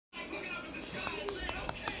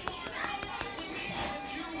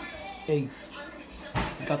Hey,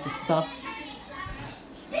 you got the stuff?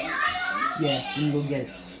 Yeah, you can go get it.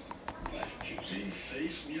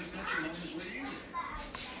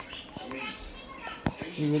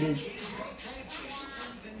 Here it is.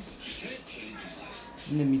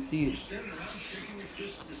 Let me see it.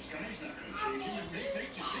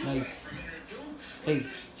 Nice. Hey,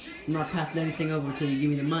 I'm not passing anything over until you give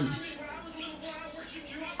me the money.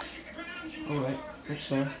 Alright, that's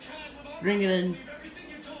fair. Bring it in.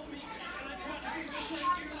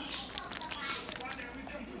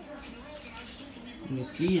 Let me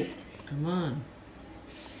see it. Come on.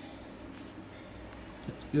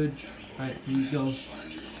 That's good. Alright, here you go.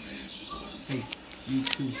 Hey, you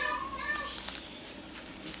too.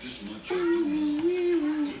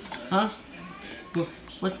 Huh?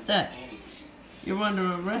 What's that? You're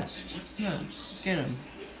under arrest. Yeah, get him.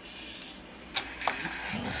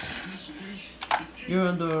 You're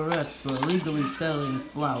under arrest for illegally selling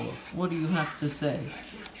flour. What do you have to say?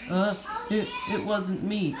 It wasn't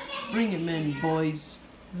me. Bring him in, boys.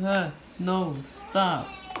 No, stop.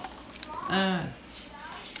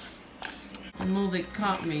 No, they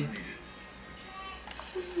caught me.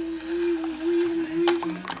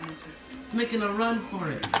 Making a run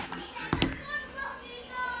for it.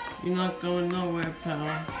 You're not going nowhere,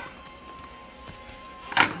 pal.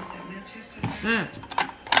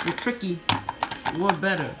 You're tricky. You're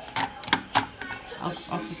better.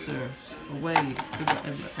 Officer, away.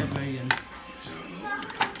 Everyone.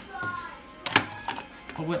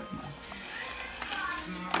 Away.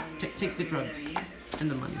 Take the drugs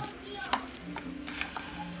and the money.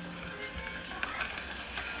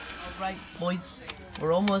 Alright, boys.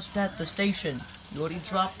 We're almost at the station. You already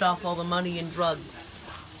dropped off all the money and drugs.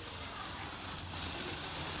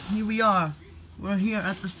 Here we are. We're here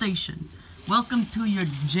at the station. Welcome to your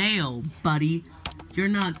jail, buddy. You're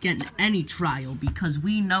not getting any trial because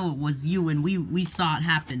we know it was you and we saw it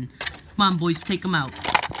happen. Come on, boys, take him out.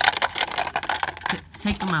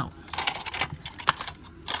 Take him out.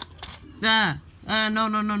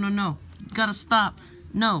 No. You gotta stop.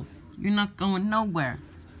 No, you're not going nowhere.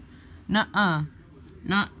 Nuh-uh.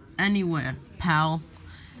 Not anywhere, pal.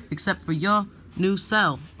 Except for your new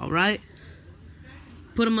cell, alright?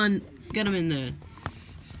 Put him on, get him in there.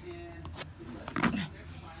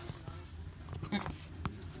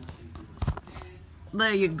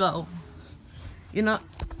 There you go. You're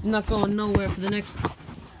not going nowhere for the next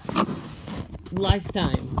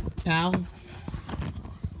lifetime, pal.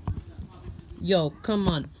 Yo, come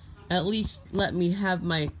on. At least let me have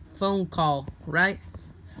my phone call, right?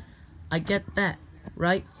 I get that,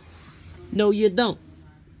 right? No, you don't.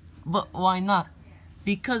 But why not?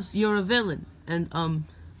 Because you're a villain. And,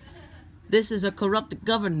 this is a corrupt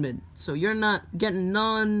government, so you're not getting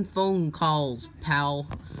non-phone calls, pal.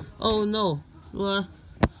 Oh, no.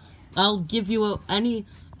 I'll give you any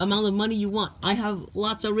amount of money you want. I have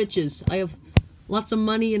lots of riches. I have lots of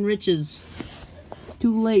money and riches.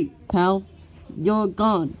 Too late, pal. You're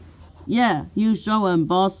gone. Yeah, you show him,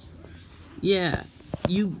 boss. Yeah.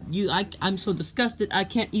 I'm so disgusted, I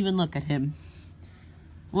can't even look at him.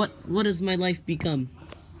 What has my life become?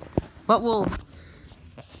 What will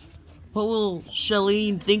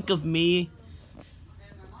Shalene think of me?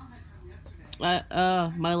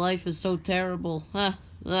 My life is so terrible.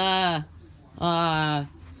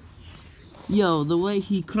 Yo, the way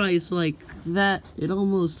he cries like that, it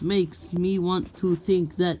almost makes me want to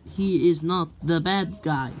think that he is not the bad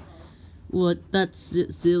guy. What? That's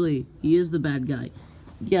silly. He is the bad guy.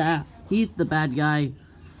 Yeah, he's the bad guy.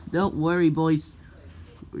 Don't worry, boys.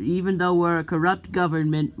 Even though we're a corrupt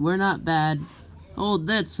government, we're not bad. Oh,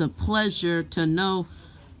 that's a pleasure to know.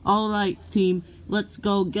 Alright, team, let's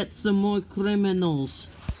go get some more criminals.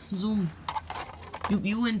 Zoom.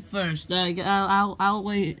 You in first. I'll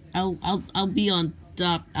wait. I'll be on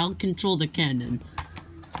top. I'll control the cannon.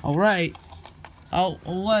 Alright. Oh,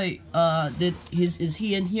 wait. Is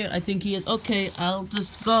he in here? I think he is. Okay, I'll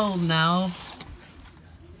just go now.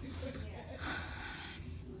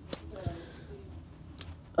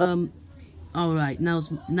 Alright,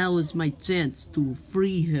 now is my chance to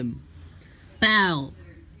free him. Pal,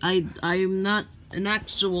 I am not an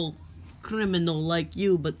actual criminal like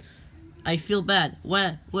you, but I feel bad.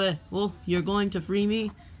 Oh, you're going to free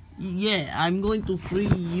me? Yeah, I'm going to free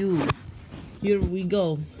you. Here we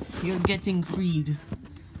go. You're getting freed.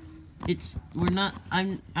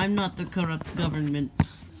 I'm not the corrupt government.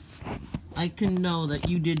 I can know that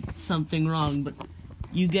you did something wrong, but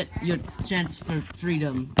you get your chance for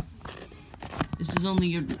freedom. This is only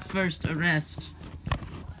your first arrest.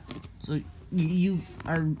 So you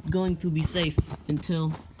are going to be safe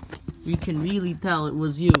until we can really tell it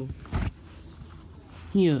was you.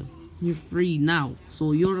 Here, You're free now,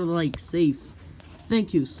 so you're like safe.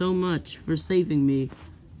 Thank you so much for saving me.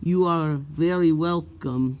 You are very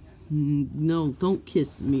welcome. No, don't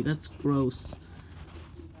kiss me. That's gross.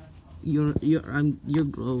 You're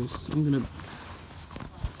gross. I'm gonna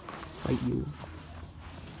fight you.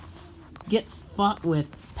 Get fought with,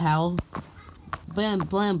 pal. Blam,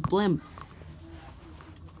 blam, blam.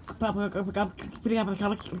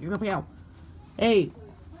 Hey,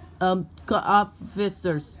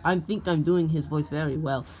 officers. I think I'm doing his voice very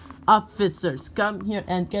well. Officers, come here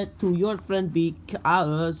and get to your friend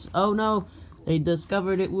because, oh no, they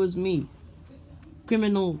discovered it was me.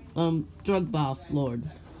 Criminal, drug boss lord.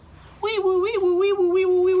 Wee woo, wee woo, wee woo, wee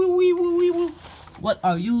woo, wee woo, wee woo, wee woo. What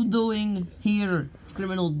are you doing here,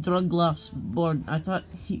 criminal drug loss lord? I thought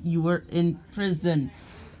you were in prison.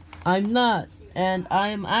 I'm not, and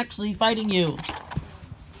I'm actually fighting you.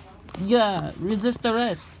 Yeah, resist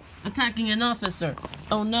arrest. Attacking an officer.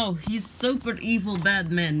 Oh no, he's super evil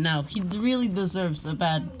bad man now. He really deserves a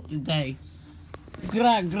bad day.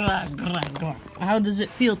 Gra gra gra gra. How does it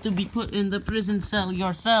feel to be put in the prison cell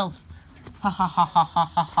yourself? Ha ha ha ha ha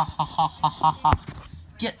ha ha ha ha ha ha.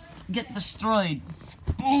 Get destroyed.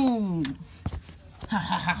 Boom. Ha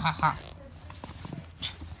ha ha ha ha.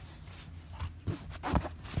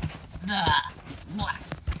 Blah.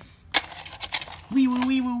 Wee woo,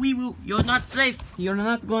 wee woo, wee woo. You're not safe. You're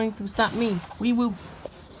not going to stop me. Wee woo.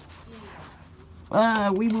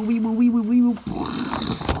 Wee woo, wee woo, wee woo, wee woo.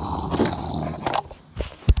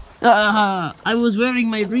 I was wearing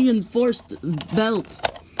my reinforced belt.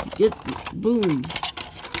 Boom.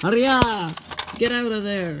 Hurry-ya. Get out of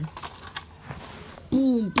there.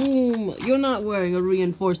 Boom, boom. You're not wearing a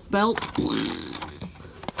reinforced belt.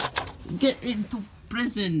 Get into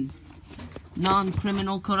prison.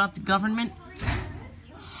 Non-criminal corrupt government.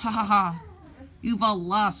 Ha ha ha. You've all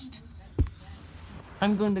lost.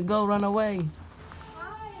 I'm going to go run away.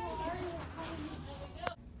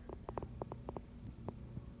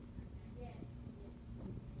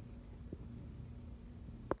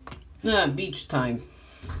 Beach time.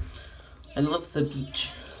 I love the beach.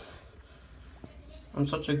 I'm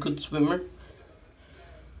such a good swimmer.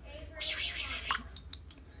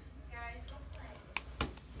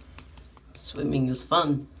 Swimming is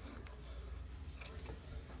fun.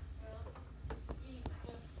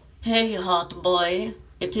 Hey, hot boy.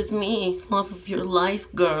 It is me, love of your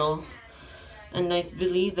life, girl. And I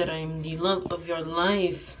believe that I am the love of your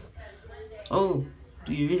life. Oh,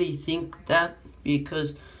 do you really think that?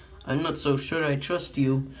 Because I'm not so sure I trust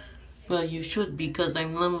you. Well, you should, because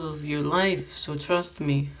I'm love of your life, so trust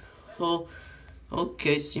me. Oh,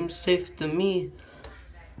 okay, seems safe to me.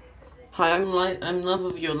 Hi, I'm love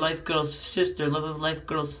of your life girl's sister, love of life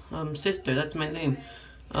girl's sister, that's my name.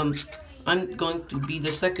 I'm going to be the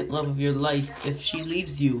second love of your life if she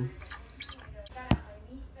leaves you.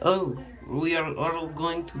 Oh, we are all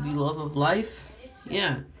going to be love of life?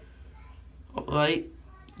 Yeah. Alright,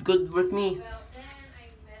 good with me.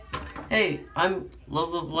 Hey, I'm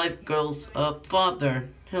love of life girl's father.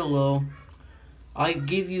 Hello. I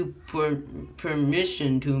give you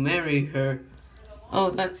permission to marry her. Oh,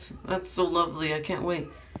 that's so lovely. I can't wait.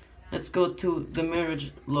 Let's go to the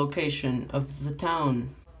marriage location of the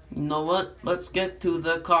town. You know what? Let's get to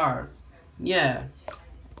the car. Yeah.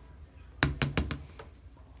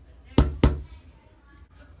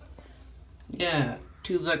 Yeah,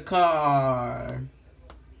 to the car.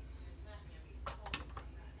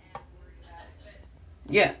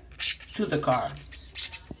 Yeah, to the car.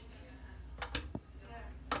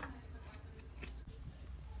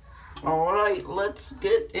 Alright, let's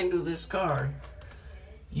get into this car.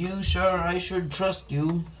 You sure I should trust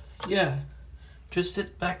you? Yeah, just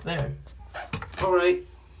sit back there. Alright.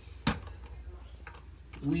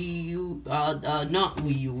 Wii U, not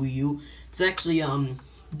Wii U. It's actually,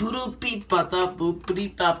 Buru Peep Pata Boop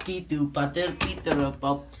Papi do Pater Peter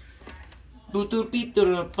Pop. Butur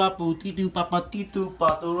Peter Papu Titu Papa Titu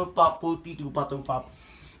Patur Papu Titu Patu Pap.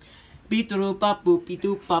 Peter Papu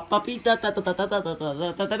Pitu Papa Pita Tata Tata Tata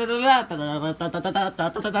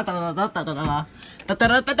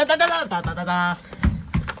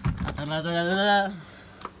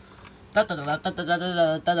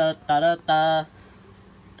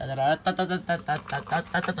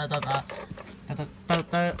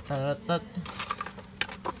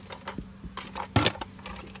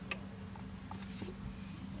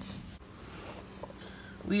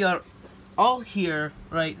We are all here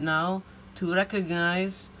right now to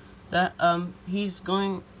recognize that he's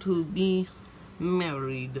going to be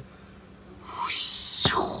married.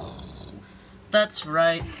 That's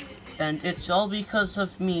right, and it's all because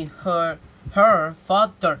of me, her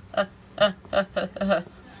father.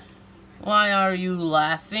 Why are you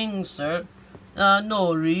laughing, sir?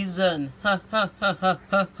 No reason.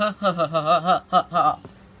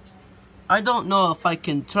 I don't know if I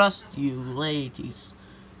can trust you, ladies.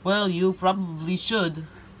 Well, you probably should.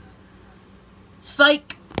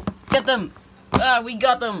 Psych! Get them! Ah, we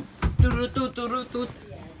got them!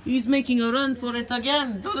 He's making a run for it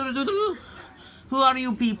again. Who are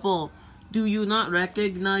you people? Do you not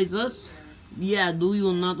recognize us? Yeah, do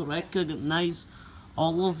you not recognize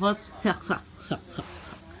all of us?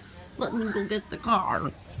 Let me go get the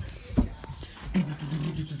car.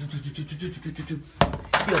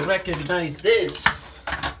 You'll recognize this.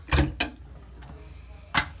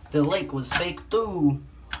 The lake was fake too.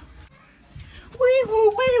 Wee woo,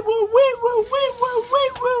 wee woo, wee woo, wee woo,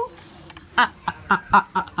 wee woo.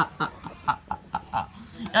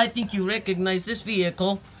 I think you recognize this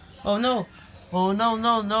vehicle. Oh no. Oh no,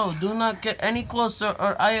 no, no. Do not get any closer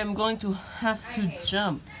or I am going to have to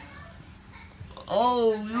jump.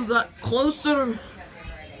 Oh, you got closer.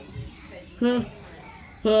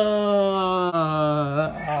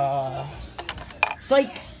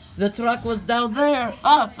 Psych! The truck was down there.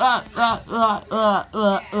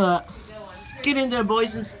 Get in there,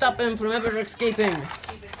 boys, and stop him from ever escaping.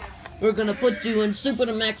 We're gonna put you in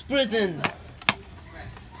Supermax prison.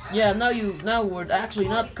 Yeah, now we're actually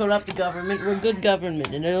not corrupt government. We're good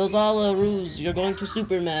government, and it was all a ruse. You're going to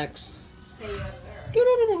Supermax.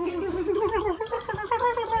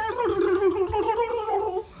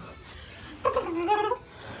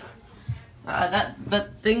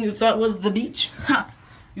 That thing you thought was the beach? Ha!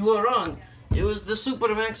 You were wrong. It was the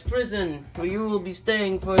Supermax prison, where you will be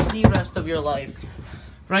staying for the rest of your life.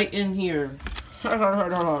 Right in here.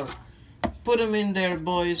 Put him in there,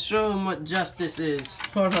 boys. Show him what justice is.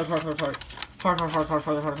 I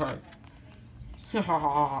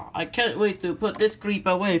can't wait to put this creep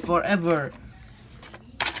away forever.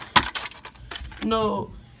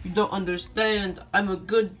 No, you don't understand. I'm a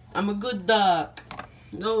good duck.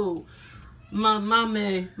 No, my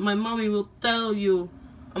mommy will tell you.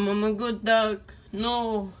 I'm a good duck.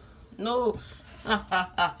 No.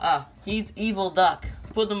 He's evil duck.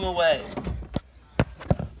 Put him away.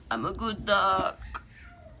 I'm a good duck.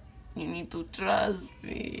 You need to trust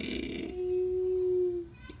me.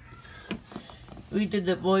 We did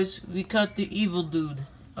it, boys. We caught the evil dude.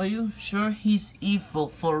 Are you sure he's evil?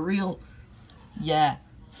 For real? Yeah,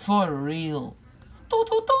 for real.